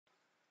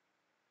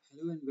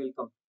Hello and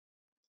welcome.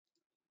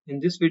 In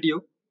this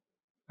video,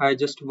 I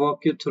just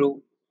walk you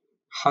through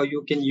how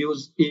you can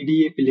use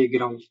EDA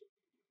Playground,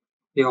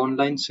 a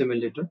online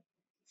simulator,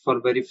 for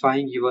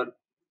verifying your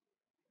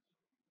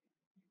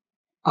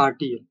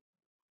RTL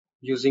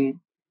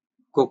using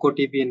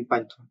Cocotb in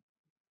Python.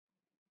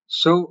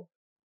 So,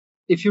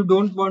 if you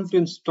don't want to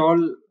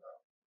install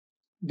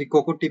the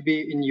Cocotb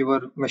in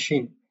your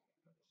machine,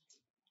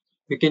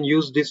 you can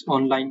use this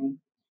online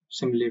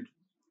simulator.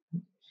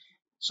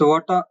 So,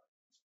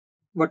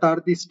 what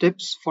are the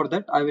steps for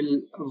that? I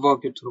will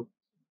walk you through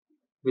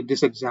with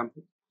this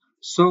example.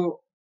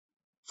 So,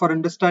 for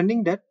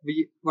understanding that,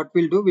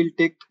 we'll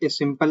take a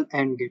simple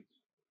AND gate.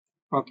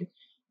 Okay,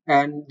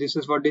 and this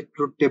is what is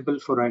truth table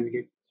for AND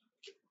gate.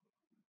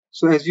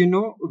 So as you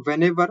know,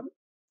 whenever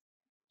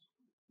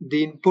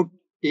the input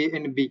A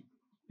and B,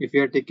 if we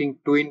are taking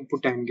two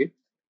input AND gate,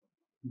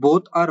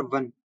 both are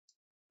 1,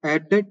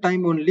 at that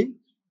time only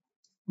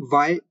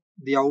Y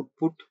the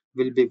output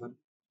will be 1,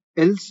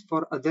 else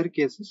for other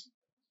cases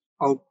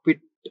output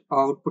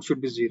output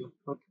should be 0.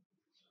 Okay,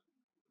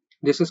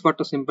 this is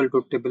what a simple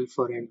truth table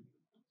for AND,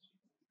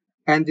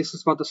 and this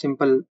is for the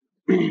simple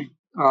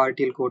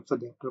RTL code for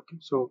that. Okay,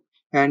 so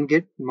AND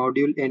get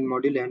module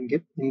AND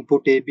get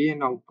input AB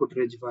and output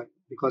reg Y,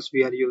 because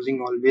we are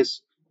using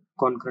always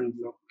concurrent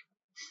block.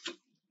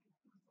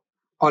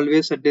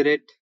 Always at the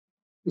rate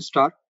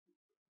star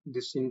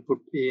this input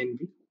A and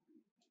B.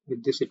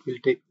 With this, it will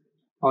take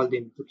all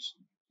the inputs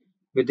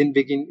within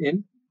begin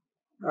in.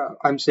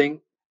 I'm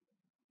saying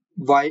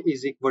Y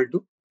is equal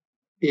to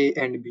A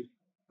and B.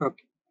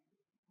 Okay,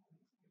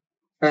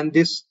 and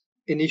this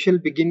initial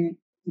begin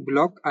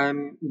block,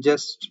 I'm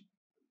just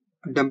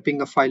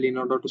dumping a file in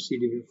order to see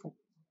the waveform.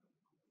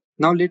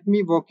 Now let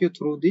me walk you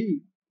through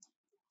the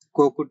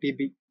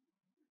Cocotb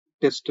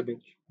test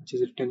bench, which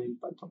is written in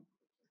Python.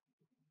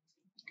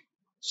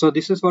 So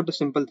this is what a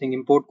simple thing: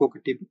 import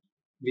Cocotb.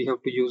 We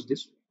have to use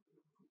this,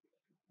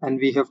 and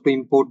we have to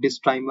import this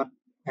timer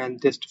and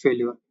test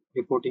failure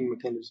reporting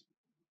mechanism.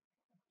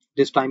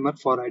 This timer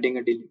for adding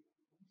a delay,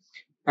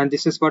 and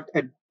this is what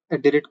at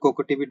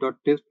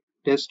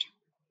Cocotb.test.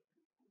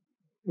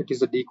 It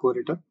is a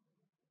decorator,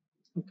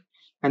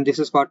 and this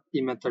is what e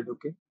method.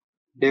 Okay,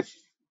 def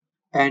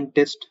and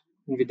test,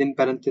 and within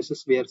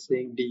parenthesis we are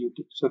saying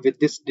dut. So with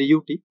this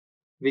dut,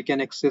 we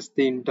can access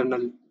the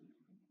internal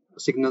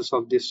signals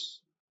of this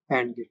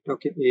AND gate.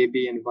 Okay, A,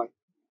 B, and Y.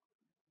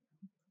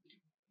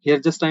 Here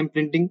just I'm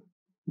printing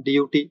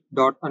dut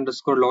dot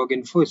underscore log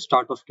info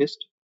start of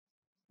test,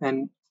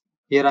 and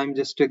here I'm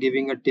just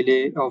giving a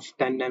delay of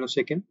 10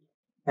 nanosecond,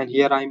 and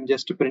here I'm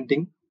just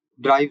printing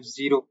drive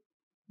 0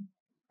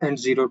 and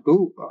 0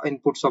 to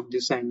inputs of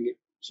this AND gate.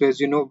 So as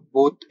you know,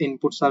 both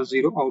inputs are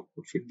 0,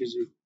 output should be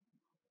 0.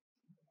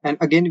 And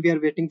again we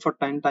are waiting for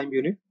time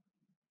unit,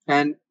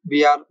 and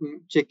we are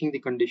checking the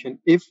condition.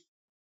 If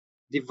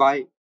the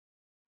Y,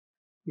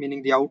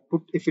 meaning the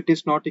output, if it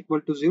is not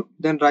equal to 0,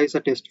 then rise a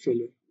test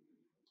failure.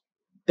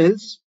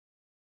 Else,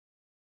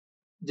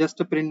 just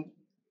print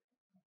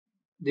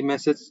the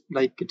message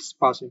like it's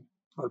passing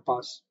or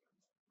pass.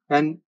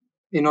 And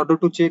in order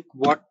to check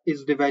what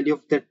is the value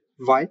of that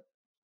Y,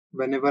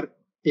 whenever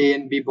A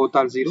and B both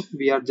are 0,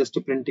 we are just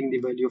printing the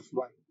value of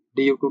Y,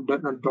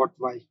 dut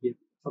Y here.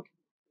 Okay,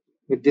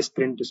 with this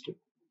print string.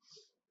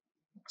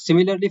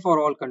 Similarly for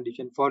all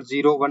condition, for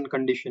 0 1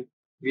 condition,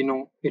 we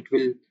know it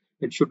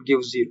should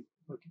give 0.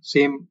 Okay,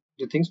 same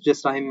the things,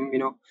 just I'm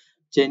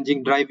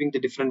changing, driving the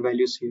different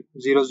values here: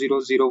 0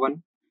 0 0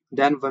 1,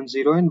 then 1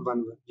 0 and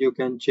 1 1. You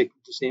can check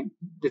the same,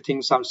 the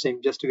things are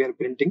same, just we are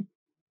printing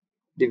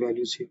the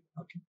values here.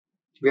 Okay,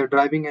 we are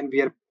driving and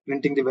we are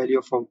printing the value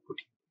of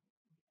output,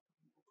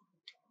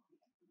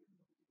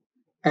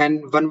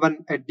 and 1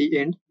 1 at the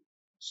end.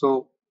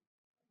 So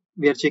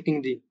we are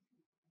checking the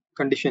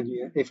condition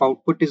here. If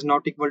output is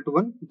not equal to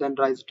 1, then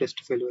rise test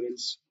failure,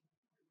 else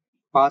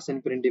pass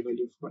and print the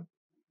value of 1.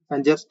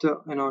 And just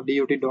dut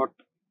dot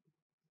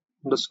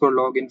underscore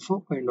log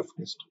info end of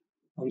test.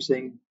 I'm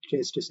saying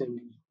test is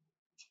ending.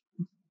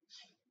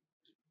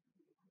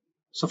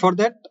 So for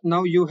that,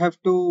 now you have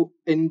to,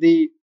 in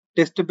the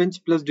test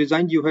bench plus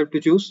design, you have to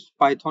choose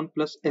Python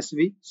plus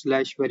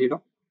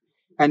sv/verilog,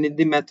 and in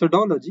the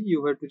methodology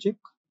you have to check,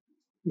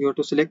 you have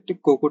to select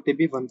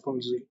Cocotb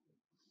 1.0,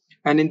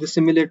 and in the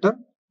simulator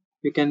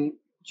you can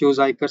choose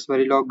ICARS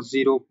Verilog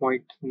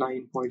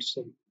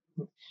 0.9.7,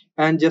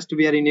 and just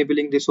we are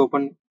enabling this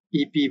open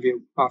EP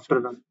wave after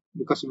run,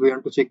 because we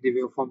want to check the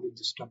waveform with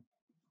this term.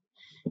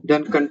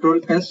 Then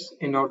Control S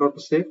in order to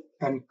save,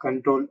 and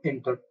Control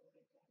Enter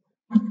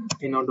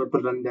in order to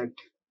run that.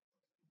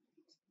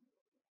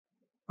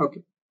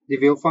 Okay, the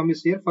waveform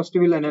is here. First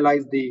we will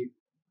analyze the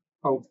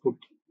output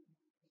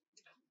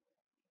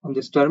on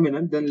this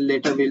terminal, then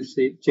later we'll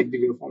say check the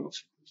waveform.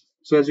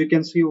 So as you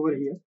can see over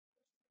here,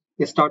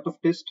 a start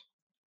of test.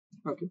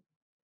 Okay,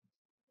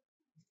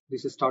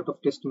 this is start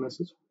of test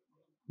message.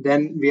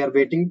 Then we are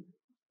waiting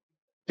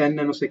 10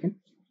 nanosecond,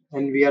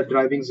 and we are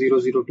driving 0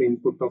 0 to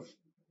input of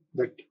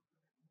that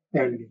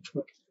AND gate.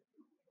 Okay,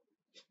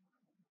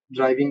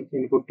 driving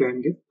input to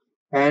AND gate,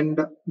 and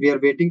we are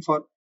waiting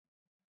for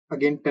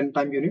again 10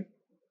 time unit,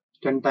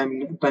 10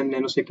 time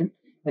nanosecond,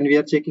 and we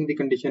are checking the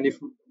condition. If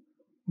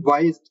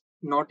y is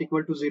not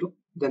equal to 0,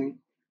 then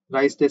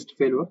raise test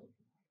failure,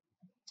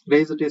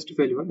 raise the test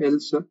failure,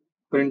 else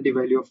print the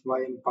value of y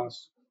and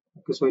pass.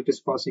 Okay, so it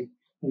is passing,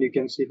 and you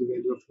can see the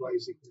value of y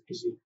is equal to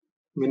 0,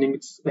 meaning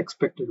it's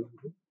expected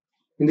value.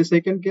 In the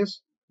second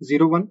case,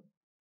 0 1,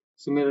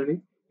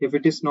 similarly, if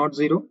it is not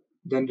 0,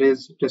 then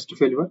raise test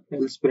failure,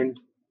 else print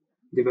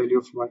the value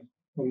of y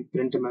and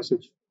print a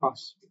message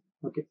pass.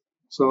 Okay,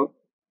 so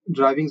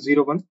driving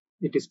 0 1,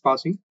 it is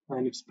passing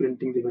and it's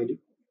printing the value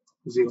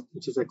 0,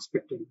 which is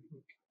expected.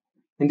 Okay.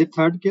 In the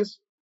third case,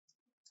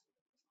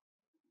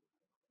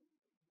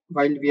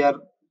 while we are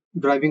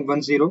driving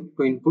 1 0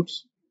 to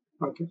inputs,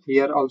 okay,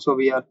 here also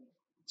we are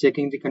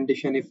checking the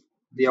condition. If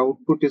the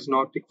output is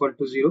not equal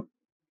to 0,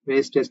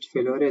 raise test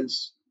failure,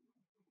 else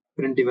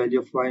print the value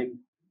of y and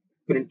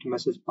print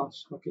message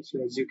pass. Okay,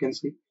 so as you can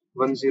see,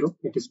 1 0,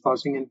 it is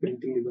passing and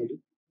printing the value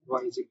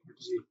y is equal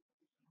to 0.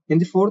 In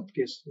the fourth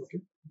case,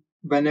 okay,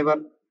 when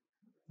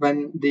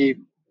the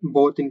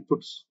both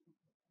inputs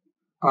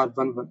are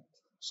 1 1,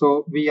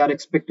 so we are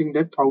expecting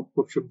that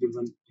output should be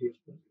 1 here.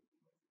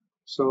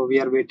 So we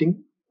are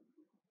waiting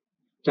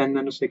 10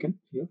 nanosecond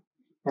here,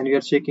 and we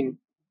are checking.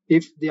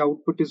 If the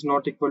output is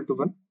not equal to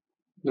 1,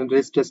 then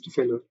raise test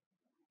failure,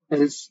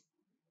 else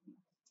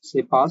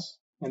say pass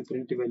and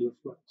print the value of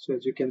y. So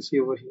as you can see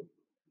over here,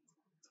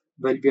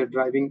 while we are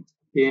driving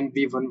a and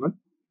b 1 1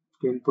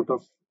 to input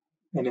of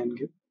an AND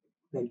gate,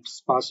 and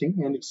it's passing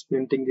and it's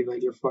printing the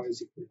value of y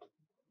is equal to,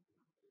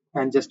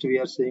 and just we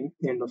are saying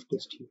end of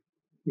test here.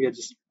 We are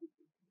just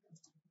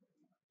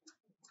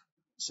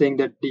saying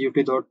that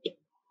dut dot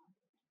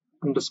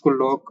underscore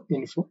log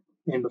info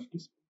end of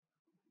test.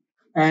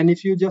 And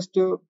if you just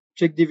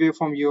check the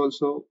waveform, you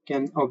also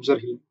can observe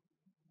here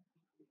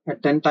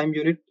at 10 time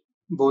unit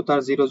both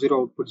are 0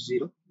 0, output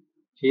 0.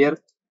 Here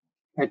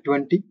at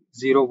 20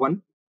 0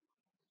 1,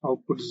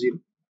 output 0.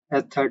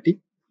 At 30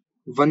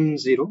 1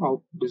 0,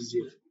 output is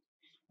 0.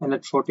 And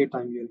at 40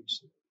 time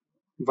units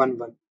 1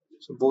 1,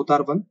 so both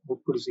are 1,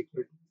 output is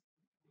equal to.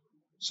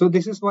 So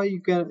this is why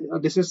you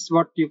can this is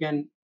what you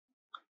can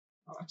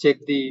check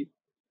the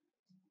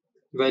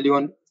value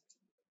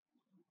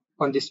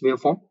on this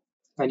waveform,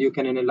 and you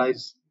can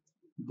analyze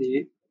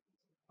the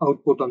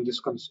output on this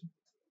console.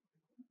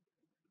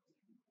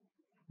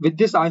 With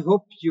this, I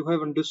hope you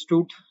have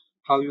understood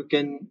how you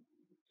can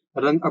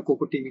run a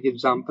Cocotb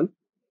example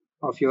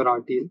of your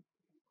RTL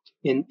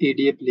in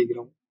EDA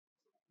Playground.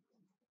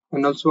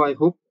 And also, I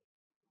hope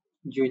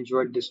you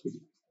enjoyed this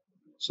video.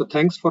 So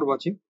thanks for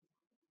watching.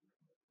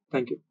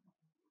 Thank you.